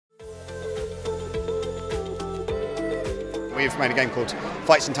we've made a game called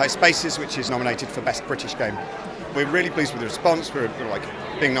Fights in Tight Spaces, which is nominated for Best British Game. We're really pleased with the response. We're like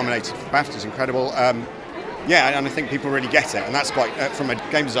being nominated for BAFTA is incredible. Yeah, and I think people really get it, and that's quite, from a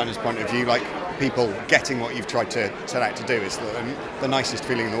game designer's point of view, like people getting what you've tried to set out to do is the nicest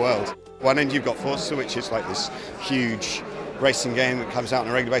feeling in the world. One end you've got Forza, which is like this huge racing game that comes out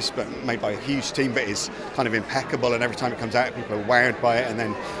on a regular basis, but made by a huge team, but is kind of impeccable, and every time it comes out people are wowed by it. And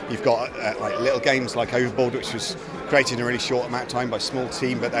then you've got like little games like Overboard, which was created in a really short amount of time by a small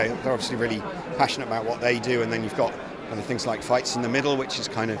team, but they're obviously really passionate about what they do. And then you've got kind of things like Fights in the Middle, which is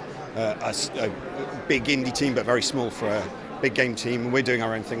kind of a big indie team but very small for a big game team, and we're doing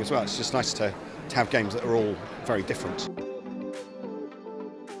our own thing as well. It's just nice to have games that are all very different.